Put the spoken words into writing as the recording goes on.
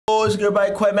It's good,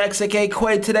 everybody. YBN aka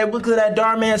Quay. Today, we're looking at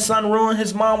Darman's son ruined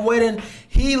his mom wedding.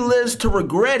 He lives to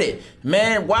regret it.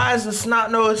 Man, why is the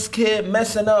snot-nosed kid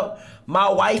messing up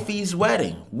my wifey's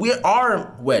wedding?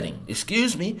 Our wedding,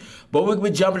 excuse me. But we'll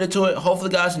be jumping into it. Hopefully,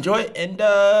 you guys enjoy it, and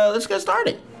let's get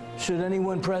started. Should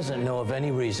anyone present know of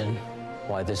any reason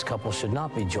why this couple should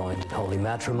not be joined in holy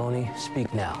matrimony,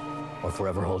 speak now, or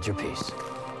forever hold your peace.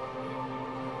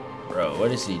 Bro,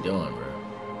 what is he doing, bro?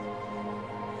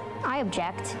 I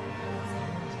object.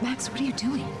 Max, what are you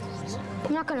doing?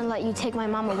 I'm not gonna let you take my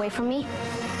mom away from me.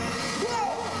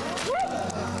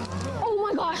 Oh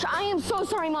my gosh, I am so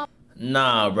sorry, Mom.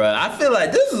 Nah, bro. I feel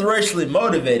like this is racially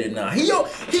motivated now. He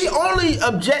only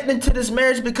objecting to this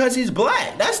marriage because he's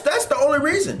black. That's the only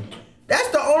reason. That's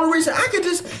the only reason. I could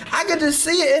just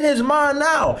see it in his mind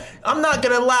now. I'm not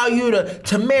gonna allow you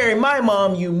to marry my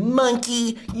mom, you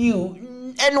monkey,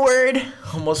 you N-word.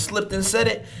 Almost slipped and said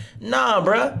it. Nah,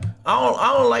 bruh.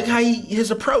 I don't like how his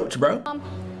approach, bro.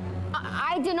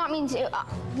 I did not mean to.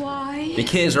 Why? The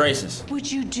kid's racist.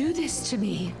 Would you do this to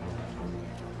me?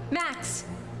 Max!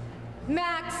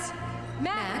 Max!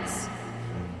 Max!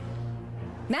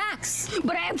 Max!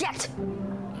 But I object.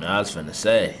 I was finna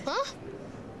say. Huh?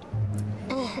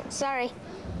 Sorry.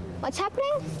 What's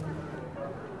happening?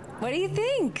 What do you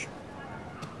think?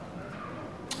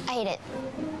 I hate it.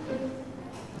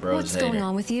 Bro's What's going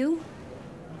on with you?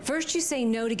 First you say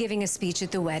no to giving a speech at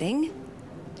the wedding,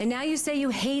 and now you say you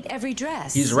hate every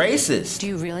dress. He's racist. Do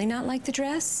you really not like the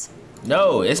dress?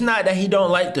 No, it's not that he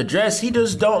don't like the dress. He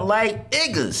just don't like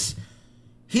niggas.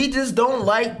 He just don't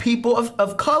like people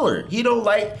of color. He don't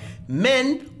like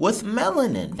men with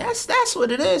melanin. That's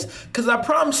what it is. Cause I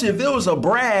promise you, if it was a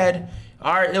Brad,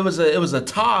 or it was a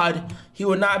Todd, he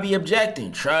would not be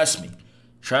objecting. Trust me.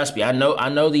 Trust me. I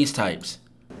know these types.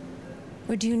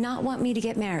 Or do you not want me to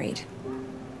get married?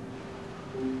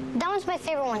 That one's my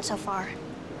favorite one so far.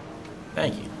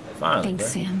 Thank you. Finally,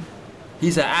 Thanks, bro. Sam.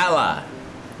 He's an ally.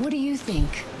 What do you think?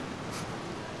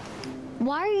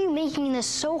 Why are you making this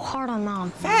so hard on Mom?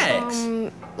 Facts.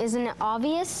 Isn't it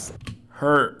obvious?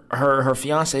 Her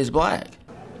fiance is black.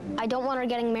 I don't want her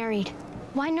getting married.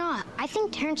 Why not? I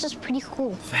think Terrence is pretty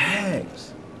cool.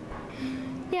 Facts.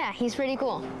 Yeah, he's pretty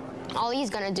cool. All he's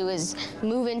gonna do is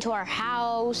move into our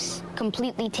house,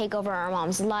 completely take over our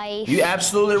mom's life. You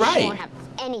absolutely right. She won't have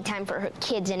any time for her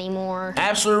kids anymore.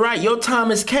 Absolutely right. Your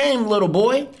time has came, little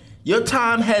boy. Your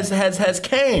time has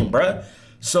came, bruh.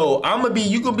 So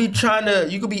you could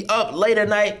be up late at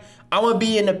night. I'm gonna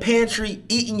be in the pantry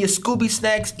eating your Scooby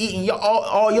snacks, eating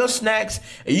all your snacks,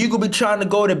 and you could be trying to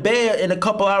go to bed in a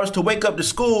couple hours to wake up to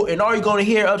school, and all you're gonna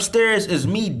hear upstairs is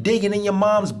me digging in your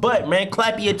mom's butt, man.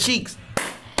 Clapping your cheeks.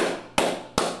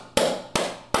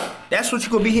 That's what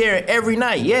you're gonna be hearing every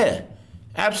night, yeah.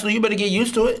 Absolutely, you better get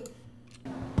used to it.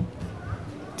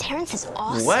 Terrence is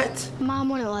awesome. What? Mom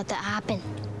wouldn't let that happen.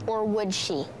 Or would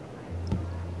she?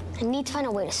 I need to find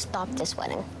a way to stop this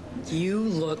wedding. You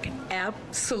look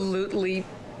absolutely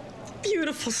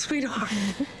beautiful, sweetheart.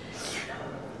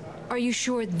 Are you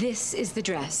sure this is the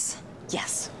dress?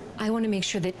 Yes. I want to make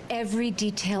sure that every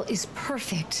detail is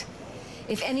perfect.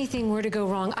 If anything were to go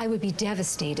wrong, I would be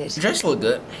devastated. The dress look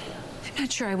good. I'm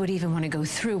not sure I would even want to go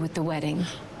through with the wedding.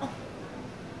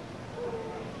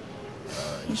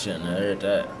 You shouldn't have heard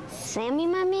that. Sammy,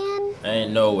 my man?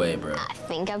 Ain't no way, bro. I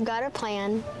think I've got a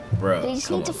plan. Bro, We just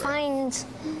need to find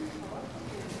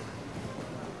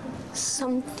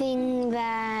something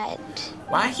that...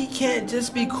 Why he can't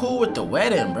just be cool with the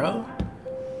wedding, bro?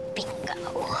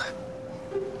 Bingo.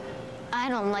 I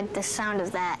don't like the sound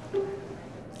of that.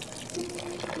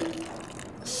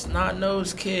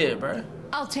 Snot-nosed kid, bro.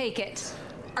 I'll take it.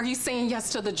 Are you saying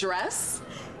yes to the dress?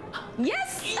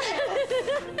 Yes!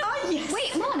 Oh, yes.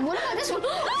 Wait, Mom, what about this one?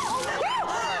 Max!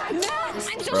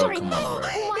 I'm so Bro, sorry. come on, bro.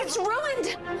 It's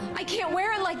ruined! I can't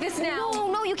wear it like this now.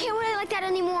 No, you can't wear it like that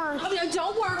anymore. Oh, no,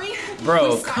 don't worry.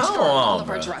 Bro, We come scotched all on, of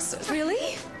our bro. dresses.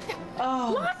 Really?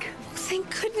 Oh. Look!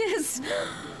 Thank goodness.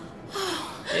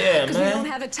 Yeah, Because we don't man.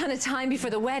 have a ton of time before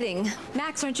the wedding.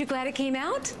 Max, aren't you glad it came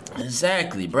out?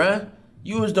 Exactly, bruh.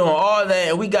 You was doing all that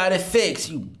and we got it fixed.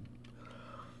 You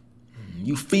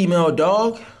female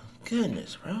dog.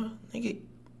 Goodness, bro. Nigga,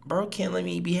 bro can't let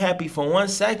me be happy for 1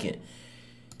 second.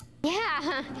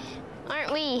 Yeah,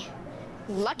 aren't we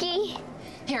lucky?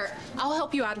 Here, I'll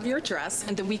help you out of your dress,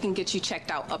 and then we can get you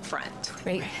checked out up front.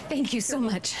 Great. Thank you so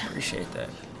much. Appreciate that.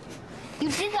 You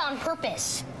did that on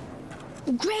purpose.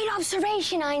 Great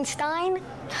observation, Einstein.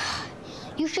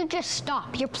 You should just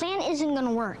stop. Your plan isn't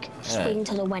gonna work. Just Hey. wait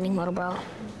until the wedding, little bro.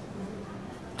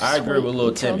 I agree with little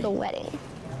until Timmy. the wedding.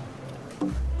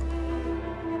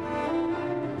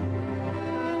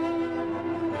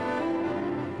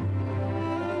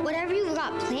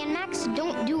 got planned, Max,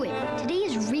 don't do it. Today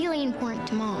is really important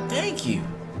to Mom. Thank you.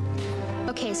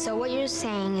 Okay, so what you're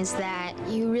saying is that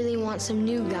you really want some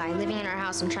new guy living in our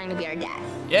house and trying to be our dad.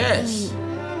 Yes.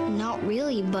 Not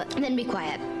really, but then be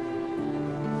quiet.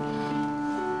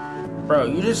 Bro,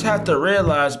 you just have to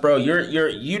realize, bro,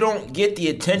 you don't get the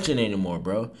attention anymore,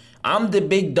 bro. I'm the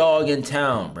big dog in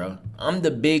town, bro. I'm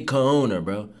the big kahuna,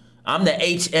 bro. I'm the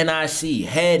HNIC,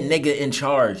 head nigga in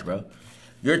charge, bro.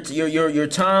 Your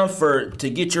time to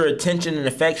get your attention and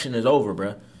affection is over,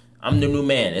 bro. I'm the new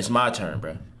man. It's my turn,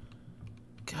 bro.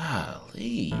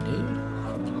 Golly, dude.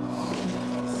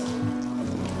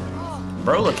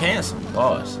 Bro look handsome,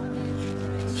 boss.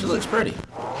 She looks pretty.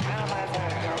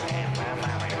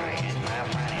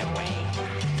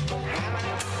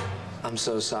 I'm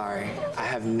so sorry. I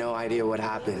have no idea what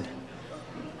happened.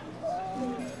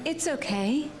 It's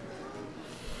okay.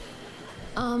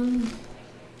 At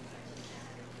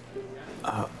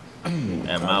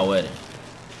my wedding.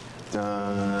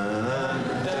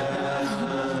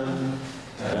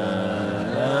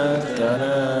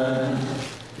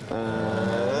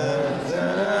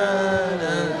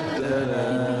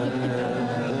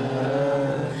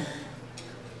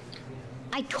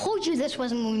 I told you this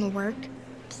wasn't going to work.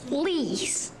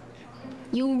 Please.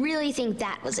 You really think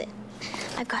that was it?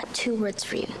 I've got 2 words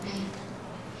for you.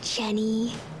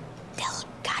 Jenny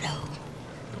Delgado.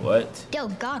 What?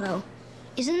 Delgado?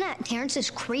 Isn't that Terrence's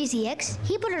crazy ex?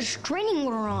 He put a restraining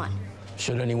order on.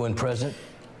 Should anyone present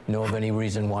know of any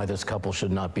reason why this couple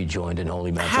should not be joined in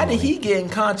holy matrimony? How did he get in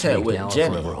contact Speak with now or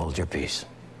Jenny? forever hold your peace.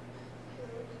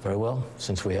 Very well,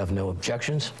 since we have no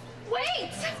objections.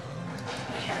 Wait!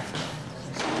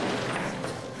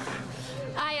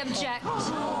 I object.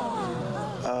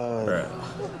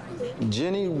 Bruh.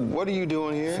 Jenny, what are you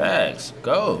doing here? Facts.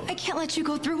 Go. I can't let you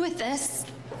go through with this.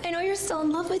 I know you're still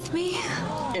in love with me.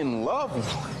 In love?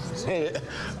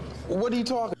 What are you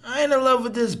talking? I ain't in love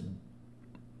with this.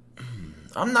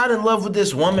 I'm not in love with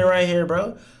this woman right here,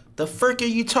 bro. The frick are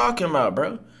you talking about,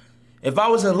 bro? If I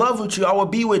was in love with you, I would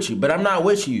be with you, but I'm not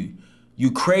with you. You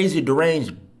crazy,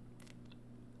 deranged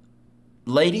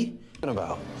lady.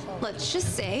 About? Let's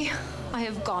just say I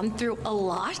have gone through a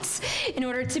lot in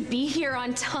order to be here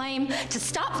on time to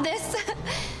stop this.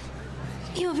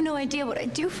 You have no idea what I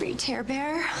do for you, Tear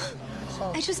Bear.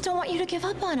 I just don't want you to give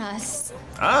up on us.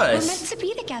 We're meant to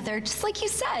be together, just like you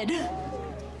said.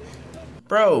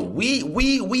 Bro,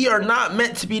 we are not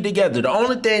meant to be together. The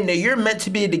only thing that you're meant to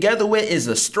be together with is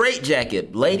a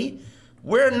straitjacket, lady.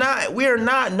 We're not,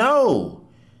 no.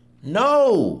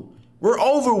 No. We're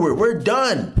over with, we're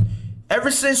done.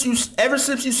 Ever since you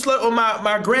slept with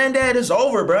my granddad, it's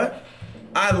over, bro.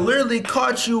 I literally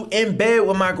caught you in bed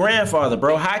with my grandfather,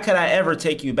 bro. How could I ever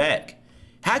take you back?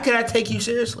 How could I take you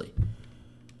seriously?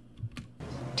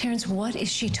 Terrence, what is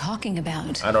she talking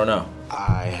about? I don't know.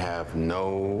 I have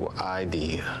no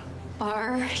idea.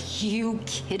 Are you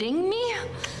kidding me?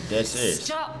 Dead serious.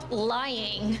 Stop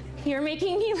lying. You're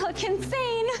making me look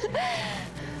insane.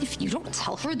 If you don't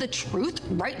tell her the truth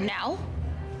right now,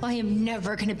 I am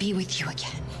never gonna be with you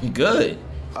again. Good.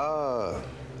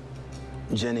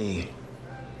 Jenny,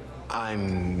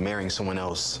 I'm marrying someone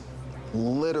else.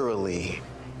 Literally,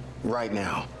 right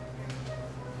now.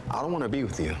 I don't want to be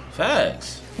with you.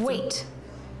 Facts. Wait.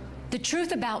 The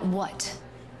truth about what?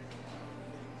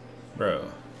 Bro.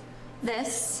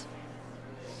 This.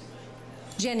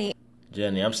 Jenny.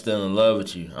 Jenny, I'm still in love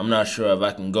with you. I'm not sure if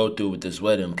I can go through with this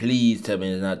wedding. Please tell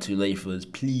me it's not too late for us.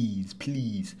 Please,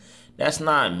 please. That's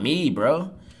not me,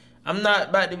 bro. I'm not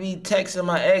about to be texting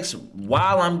my ex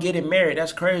while I'm getting married.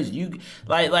 That's crazy. You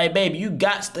like, baby, you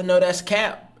got to know that's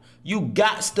cap. You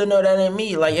got to know that ain't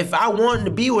me. Like, if I wanted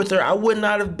to be with her, I would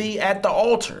not have be at the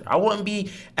altar. I wouldn't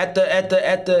be at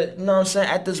the you know what I'm saying,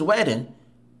 at this wedding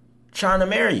trying to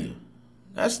marry you.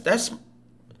 That's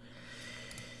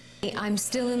I'm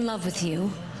still in love with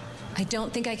you. I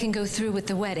don't think I can go through with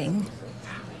the wedding.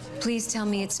 Please tell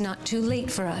me it's not too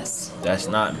late for us. That's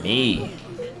not me.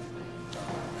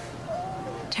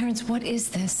 Terrence, what is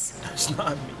this? That's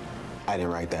not me. I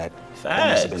didn't write that. Facts. That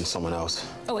must have been someone else.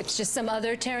 Oh, it's just some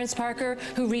other Terrence Parker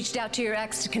who reached out to your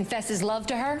ex to confess his love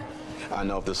to her? I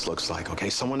know what this looks like, okay?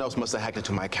 Someone else must have hacked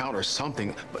into my account or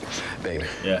something. But, babe,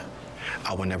 Yeah.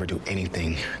 I would never do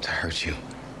anything to hurt you.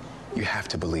 You have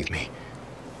to believe me.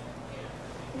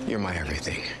 You're my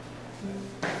everything.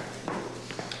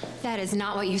 That is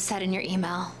not what you said in your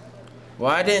email.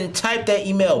 Well, I didn't type that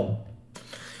email.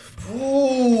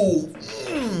 Ooh,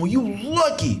 you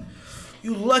lucky.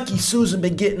 You lucky Susan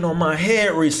been getting on my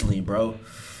head recently, bro.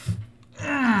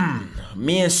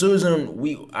 Me and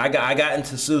Susan, I got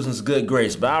into Susan's good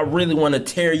grace, but I really want to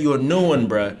tear you a new one,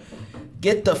 bro.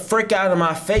 Get the frick out of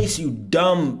my face, you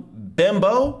dumb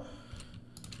bimbo.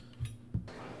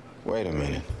 Wait a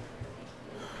minute.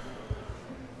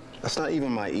 That's not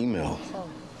even my email.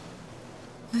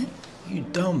 What? You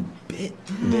dumb bit.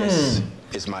 This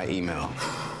is my email.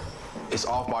 It's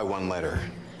off by 1 letter.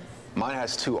 Mine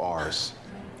has 2 R's.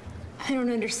 I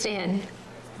don't understand.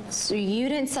 So you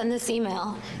didn't send this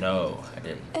email? No, I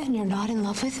didn't. And you're not in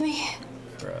love with me?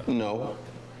 Bro. No.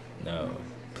 No.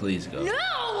 Please go. No!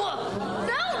 No,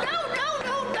 no, no,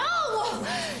 no, no!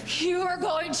 You are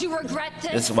going to regret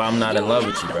this. This is why I'm not in love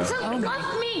with you, bro. You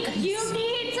love me. You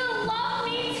need to love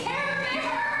me, Terror.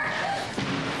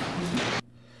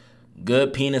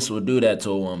 Good penis will do that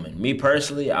to a woman. Me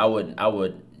personally, I would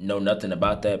know nothing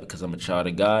about that because I'm a child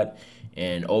of God.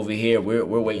 And over here, we're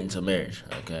waiting till marriage,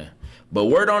 okay? But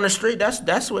word on the street,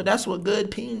 that's what good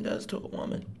peen does to a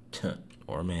woman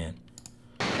or a man.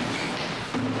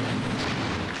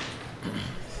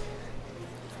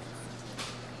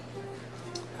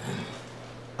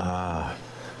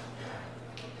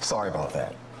 Sorry about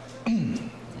that.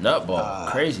 Nutball,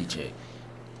 crazy chick.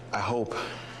 I hope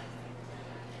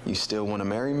you still want to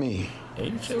marry me. Hey,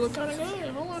 you should look kind of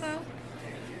good. Hold on now.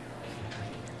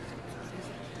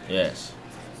 Yes.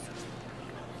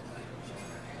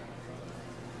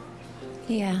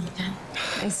 Yeah,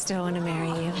 I still want to marry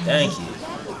you. Thank you.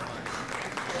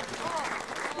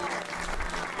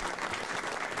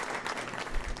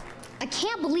 I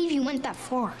can't believe you went that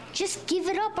far. Just give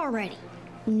it up already.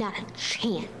 Not a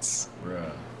chance.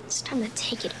 Bro. It's time to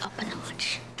take it up a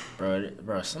notch.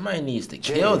 Bro, somebody needs to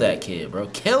kill that kid, bro.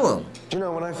 Kill him. Do you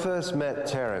know, when I first met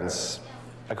Terrence,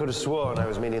 I could have sworn I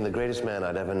was meeting the greatest man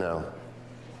I'd ever known.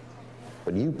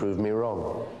 But you proved me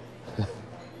wrong.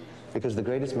 Because the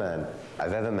greatest man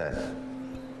I've ever met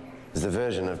is the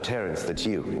version of Terrence that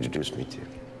you introduced me to.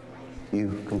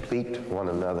 You complete one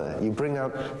another. You bring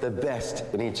out the best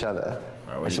in each other.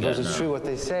 Right, I suppose it's true what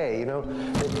they say, you know?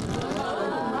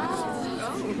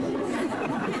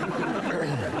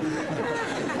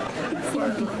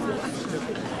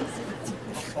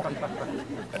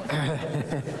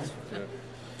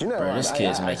 You know, bro, this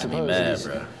kid's making me mad,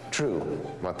 bro. True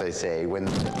what they say when...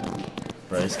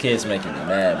 Bro, this kid's making me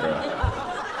mad, bro.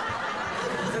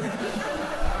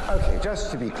 Okay,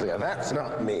 just to be clear, that's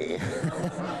not me.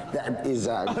 That is,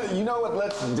 You know what?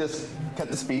 Let's just cut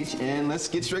the speech and let's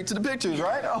get straight to the pictures,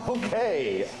 right?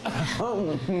 Okay.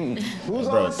 Who's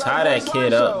Bro, on the tie that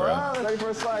kid up, bro. Ready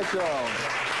for a slideshow.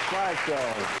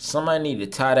 Slideshow. Somebody need to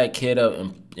tie that kid up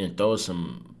and throw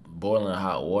some boiling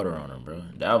hot water on him, bro.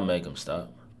 That'll make him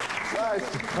stop.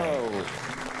 Slideshow.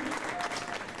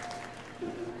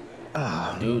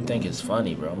 Dude think it's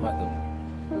funny, bro. I'm about to...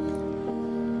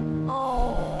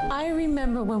 Oh, I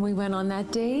remember when we went on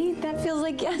that date. That feels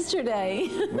like yesterday.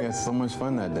 We had so much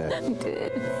fun that day. We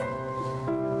did.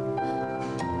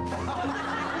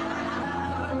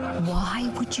 Why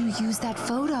would you use that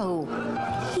photo?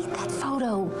 I hate that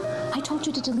photo. I told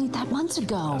you to delete that months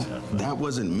ago. That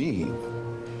wasn't me.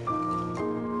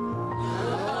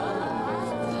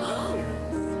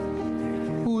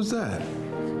 Who was that?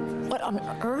 What on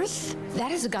earth?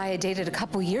 That is a guy I dated a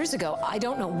couple years ago. I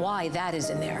don't know why that is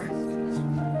in there.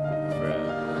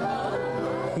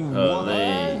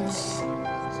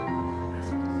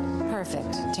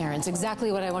 Perfect, Terrence.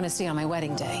 Exactly what I want to see on my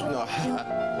wedding day. No,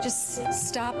 Just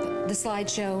stop the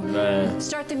slideshow.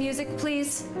 Start the music,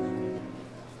 please.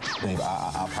 Babe,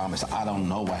 I promise, I don't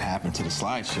know what happened to the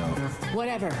slideshow.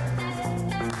 Whatever.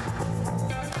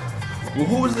 Well,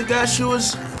 who was the guy she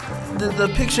was...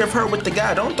 The picture of her with the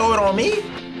guy? Don't throw it on me.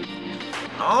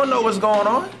 I don't know what's going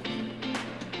on.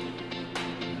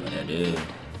 But I do.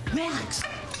 Max,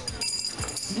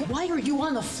 why are you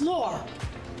on the floor?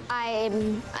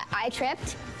 I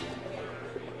tripped.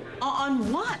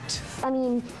 On what? I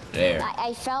mean, There.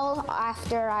 I fell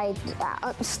after I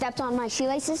stepped on my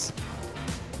shoelaces.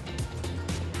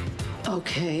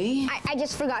 Okay. I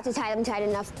just forgot to tie them tight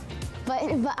enough. But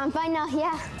I'm fine now,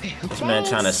 yeah. This man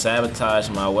trying to sabotage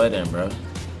my wedding, bro.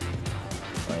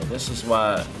 Like, this is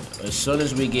why, as soon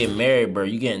as we get married, bro,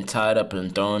 you getting tied up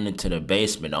and thrown into the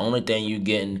basement. The only thing you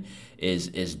getting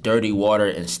is dirty water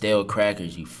and stale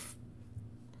crackers, you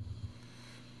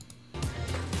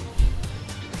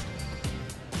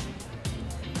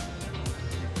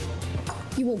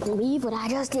You won't believe what I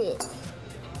just did.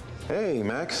 Hey,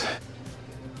 Max.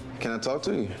 Can I talk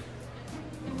to you?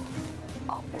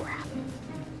 Oh, crap.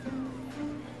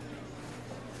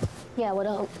 Yeah, what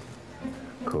up?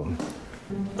 Cool.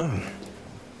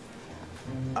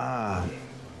 I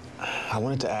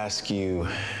wanted to ask you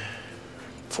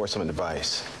for some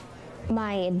advice.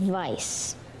 My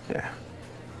advice. Yeah.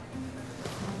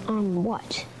 On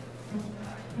what?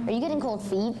 Are you getting cold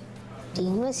feet? Do you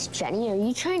miss Jenny? Are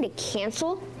you trying to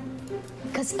cancel?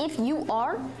 Because if you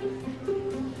are,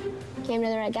 came to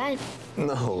the right guy.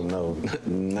 No,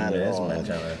 not at all.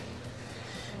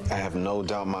 I have no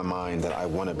doubt in my mind that I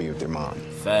want to be with your mom.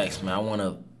 Facts, man.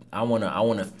 I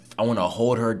wanna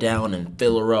hold her down and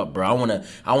fill her up, bro.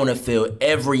 I wanna feel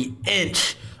every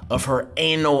inch of her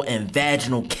anal and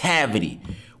vaginal cavity.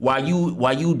 While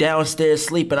you downstairs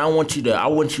sleeping, I want you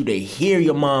to hear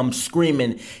your mom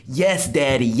screaming, "Yes,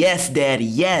 daddy, yes, daddy,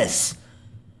 yes."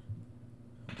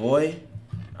 Boy,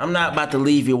 I'm not about to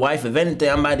leave your wife. If anything,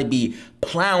 I'm about to be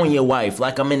plowing your wife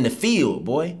like I'm in the field,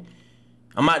 boy.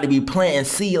 I'm about to be planting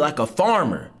seed like a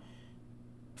farmer.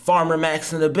 Farmer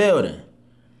Max in the building.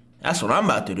 That's what I'm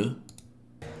about to do.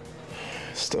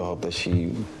 Still hope that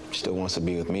she still wants to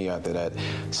be with me after that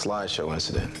slideshow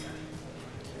incident.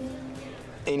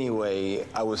 Anyway,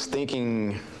 I was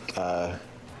thinking it'd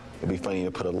be funny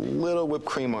to put a little whipped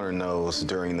cream on her nose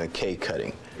during the cake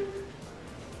cutting.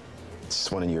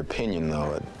 Just wanted your opinion,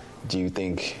 though. Do you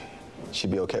think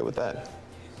she'd be okay with that?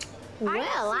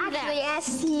 Well, actually,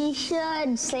 yes, he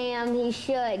should, Sam. He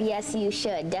should. Yes, you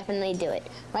should. Definitely do it.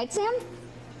 Right, Sam?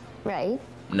 Right?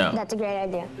 No. That's a great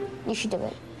idea. You should do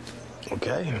it.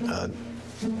 Okay.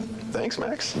 Thanks,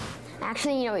 Max.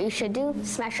 Actually, you know what you should do?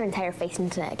 Smash her entire face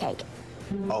into that cake.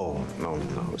 Oh, no.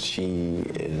 She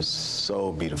is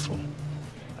so beautiful.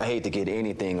 I hate to get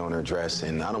anything on her dress,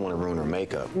 and I don't want to ruin her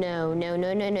makeup. No.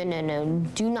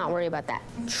 Do not worry about that.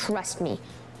 Trust me.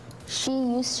 She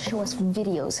used to show us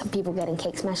videos of people getting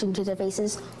cake smashed into their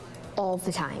faces all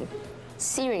the time.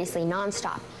 Seriously,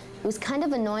 nonstop. It was kind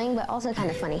of annoying, but also kind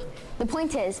of funny. The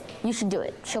point is, you should do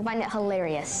it. She'll find it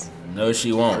hilarious. No,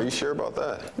 she won't. Are you sure about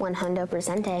that?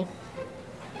 100%, eh?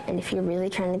 And if you're really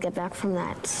trying to get back from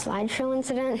that slideshow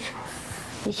incident,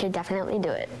 you should definitely do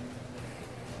it.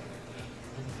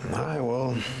 All right,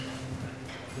 well,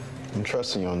 I'm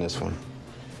trusting you on this one.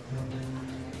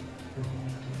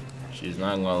 She's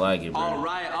not gonna like it, bro.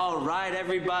 All right,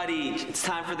 everybody. It's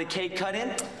time for the cake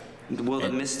cutting. Will the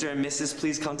Mr. and Mrs.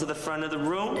 please come to the front of the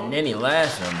room? And then he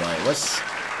laughing. I'm like, what's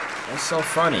so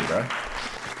funny, bro?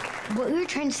 What we were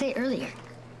trying to say earlier.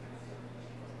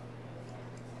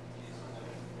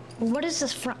 What is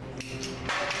this from?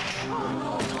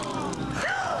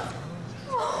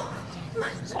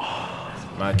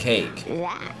 My cake.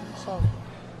 That.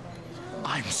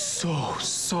 I'm so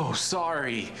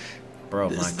sorry. Bro,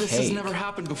 my cake. This has never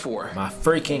happened before. My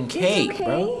freaking cake, okay.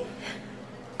 bro.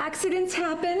 Accidents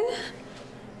happen.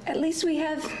 At least we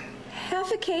have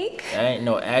half a cake. That ain't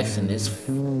no accident. It's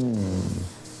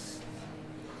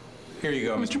Here you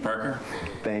go, Mr. Parker.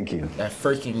 Thank you. that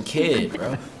freaking kid,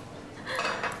 bro.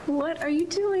 What are you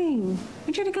doing?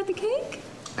 You trying to cut the cake?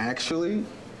 Actually,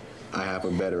 I have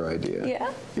a better idea.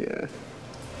 Yeah? Yeah.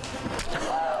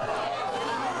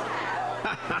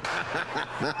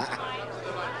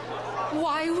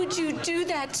 Why would you do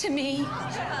that to me?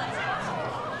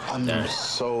 I'm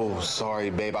so sorry,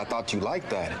 babe. I thought you liked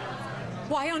that.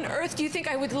 Why on earth do you think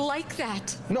I would like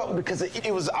that? No, because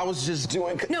I was just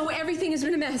doing... No, everything has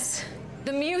been a mess.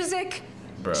 The music,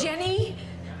 Bro. Jenny,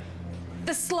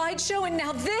 the slideshow, and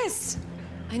now this.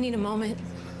 I need a moment.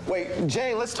 Wait,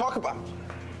 Jane, let's talk about...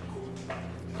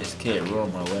 This kid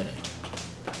ruined my wedding.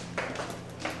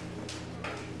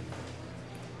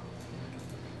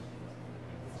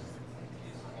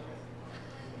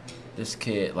 This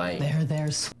kid, like,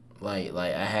 There's. like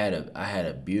I had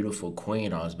a beautiful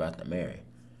queen I was about to marry.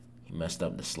 He messed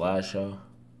up the slideshow.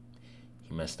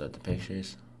 He messed up the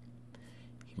pictures.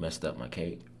 He messed up my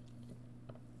cake.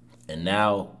 And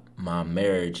now my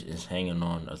marriage is hanging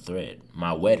on a thread.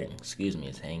 My wedding, excuse me,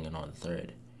 is hanging on a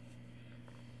thread.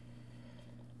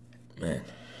 Man,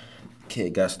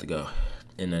 kid got to go.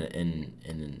 In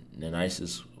the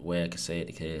nicest way I could say it,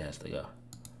 the kid has to go.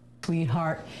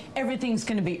 Sweetheart, everything's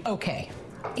gonna be okay.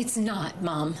 It's not,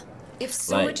 Mom. If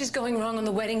so Like- much is going wrong on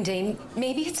the wedding day,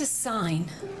 maybe it's a sign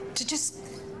to just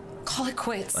call it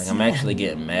quits. Like, I'm actually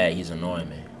getting mad. He's annoying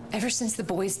me. Ever since the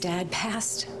boy's dad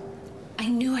passed, I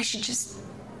knew I should just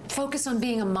focus on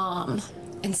being a mom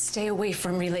and stay away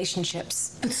from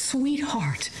relationships. But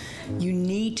sweetheart, you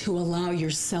need to allow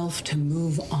yourself to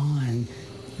move on.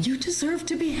 You deserve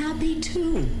to be happy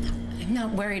too. I'm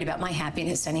not worried about my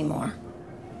happiness anymore.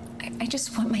 I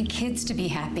just want my kids to be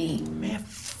happy. Man,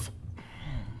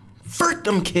 frick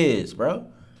them kids, bro.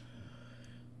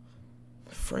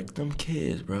 Frick them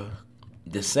kids, bro.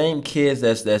 The same kids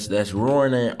that's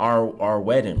ruining our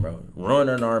wedding, bro.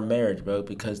 Ruining our marriage, bro.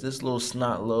 Because this little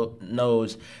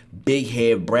snot-nosed,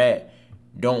 big-head brat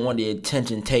don't want the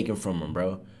attention taken from him,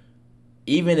 bro.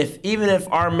 Even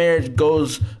if our marriage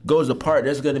goes apart,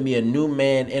 there's gonna be a new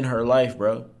man in her life,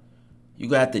 bro. You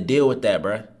gonna have to deal with that,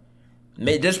 bro.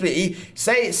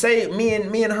 Say me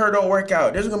and her don't work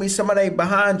out. There's gonna be somebody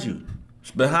behind you,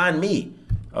 behind me.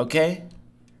 Okay,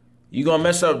 you gonna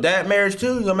mess up that marriage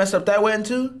too? You gonna mess up that wedding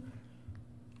too?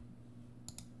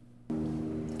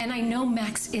 And I know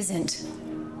Max isn't.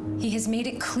 He has made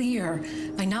it clear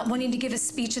by not wanting to give a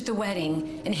speech at the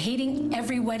wedding and hating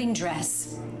every wedding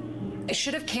dress. I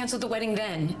should have canceled the wedding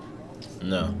then.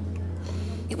 No.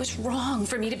 It was wrong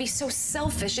for me to be so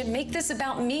selfish and make this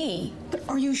about me. But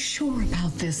are you sure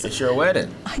about this? It's your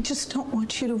wedding. I just don't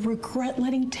want you to regret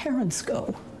letting Terrence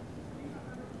go.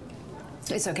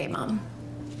 It's okay, Mom.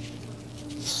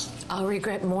 I'll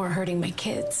regret more hurting my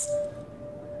kids.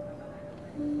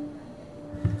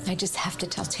 I just have to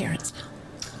tell Terrence now.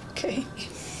 Okay.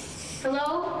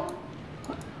 Hello?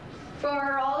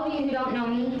 For all of you who don't know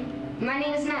me, my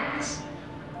name is Max.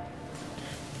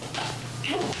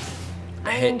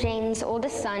 I'm Jane's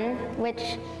oldest son, which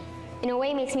in a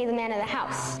way makes me the man of the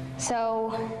house.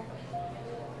 So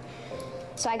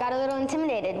I got a little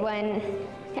intimidated when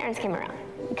Terrence came around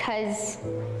because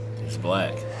he's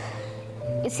black.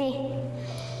 You see,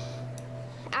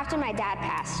 after my dad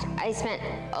passed, I spent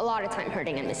a lot of time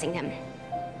hurting and missing him.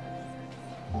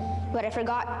 But I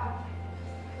forgot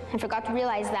to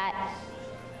realize that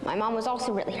my mom was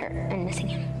also really hurt and missing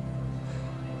him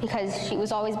because she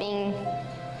was always being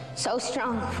so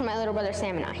strong for my little brother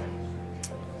Sam and I.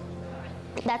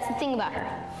 That's the thing about her.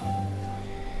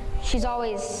 She's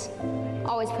always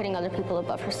putting other people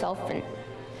above herself and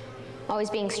always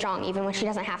being strong even when she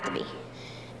doesn't have to be.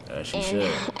 She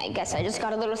should. I guess I just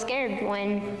got a little scared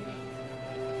when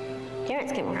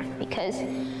Terrence came around because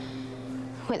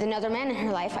with another man in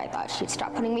her life, I thought she'd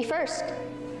stop putting me first.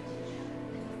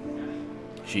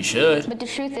 She should. But the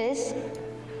truth is,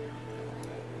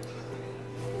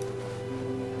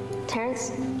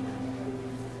 Terrence,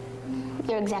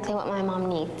 you're exactly what my mom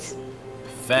needs.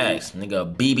 Facts,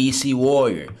 nigga, BBC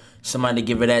warrior. Somebody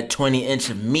give her that 20-inch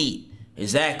of meat.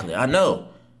 Exactly, I know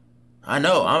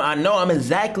I'm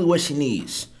exactly what she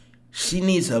needs. She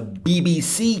needs a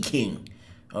BBC king,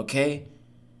 okay?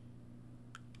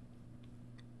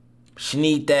 She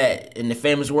needs that, in the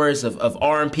famous words of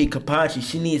R.M.P. Kapachi,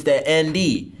 she needs that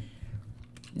ND.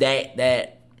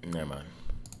 Never mind.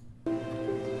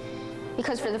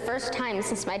 Because for the first time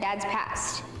since my dad's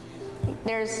passed,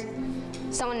 there's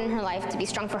someone in her life to be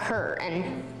strong for her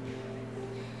and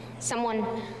someone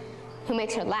who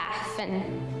makes her laugh and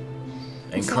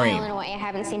smile cream. in a way I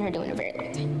haven't seen her do in a very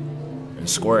long time. And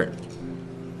squirt.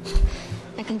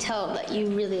 I can tell that you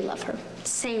really love her. The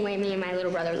same way me and my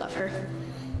little brother love her.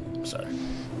 Sorry.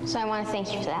 So I want to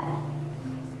thank you for that.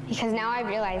 Because now I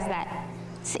realize that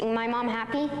seeing my mom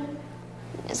happy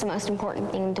is the most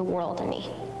important thing in the world to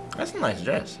me. That's a nice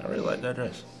dress. I really like that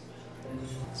dress.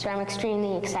 So I'm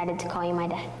extremely excited to call you my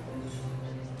dad.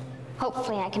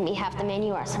 Hopefully I can be half the man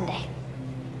you are someday.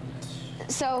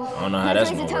 So, I don't know how that's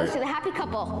raise a gonna toast work. to the happy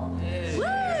couple.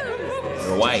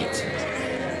 You're white.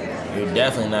 You're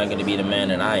definitely not gonna be the man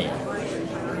that I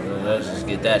am. Let's just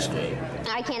get that straight.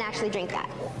 I can't actually drink that.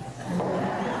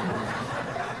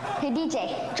 Hey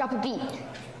DJ, drop a beat.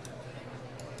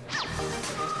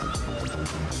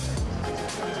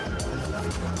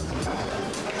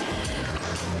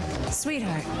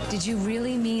 Sweetheart, did you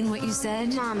really mean what you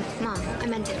said? Mom, I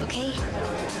meant it, okay?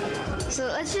 So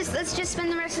let's just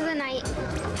spend the rest of the night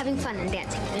having fun and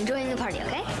dancing and enjoying the party,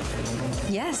 okay?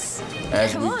 Yes.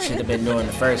 As we should have been doing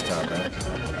the first time, man.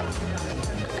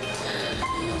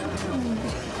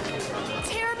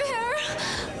 Terror Bear!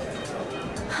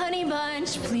 Honey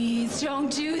Bunch, please don't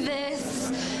do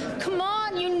this. Come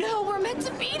on, you know we're meant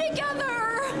to be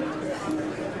together.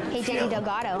 Hey, Jenny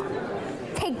Delgado,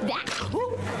 take that.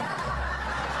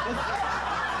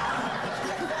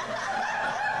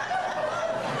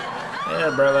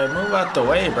 Yeah, bro, like, move out the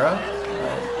way, bro.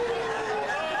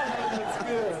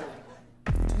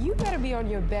 You better be on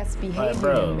your best behavior. Like,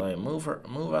 bro, like,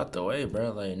 move out the way,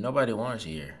 bro. Like, nobody wants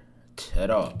you here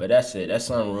at all. But that's it. That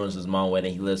son ruins his mom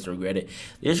wedding. He lives to regret it.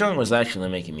 This joint was actually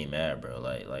making me mad, bro.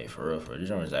 Like for real. This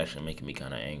joint was actually making me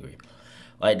kind of angry.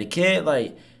 Like, the kid,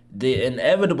 like, the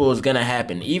inevitable is gonna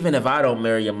happen. Even if I don't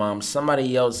marry your mom,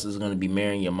 somebody else is gonna be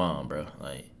marrying your mom, bro.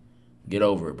 Like, get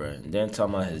over it, bro. And then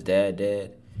talking about his dad,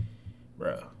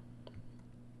 bro.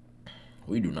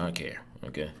 We do not care,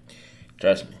 okay?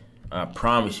 Trust me. I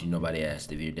promise you nobody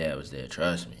asked if your dad was there.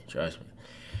 Trust me.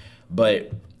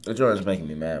 But the Jordan's making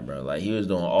me mad, bro. Like, he was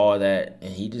doing all that,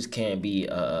 and he just can't be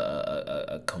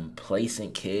a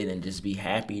complacent kid and just be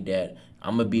happy that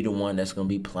I'm going to be the one that's going to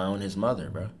be plowing his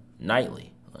mother, bro.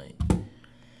 Nightly. Like,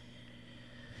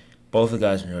 Both the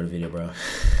guys enjoyed the video, bro.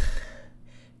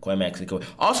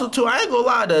 Also, too, I ain't gonna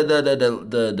lie,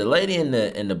 the lady in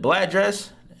the black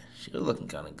dress, she was looking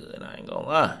kind of good. I ain't gonna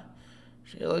lie.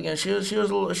 She was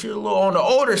a little on the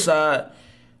older side,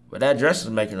 but that dress is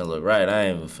making her look right. I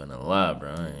ain't even finna lie, bro.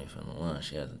 I ain't even finna lie.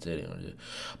 She has a titty on it.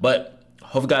 But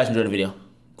hope you guys enjoyed the video.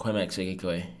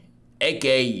 QuayMax,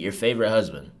 aka your favorite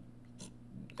husband.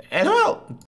 And I'm out.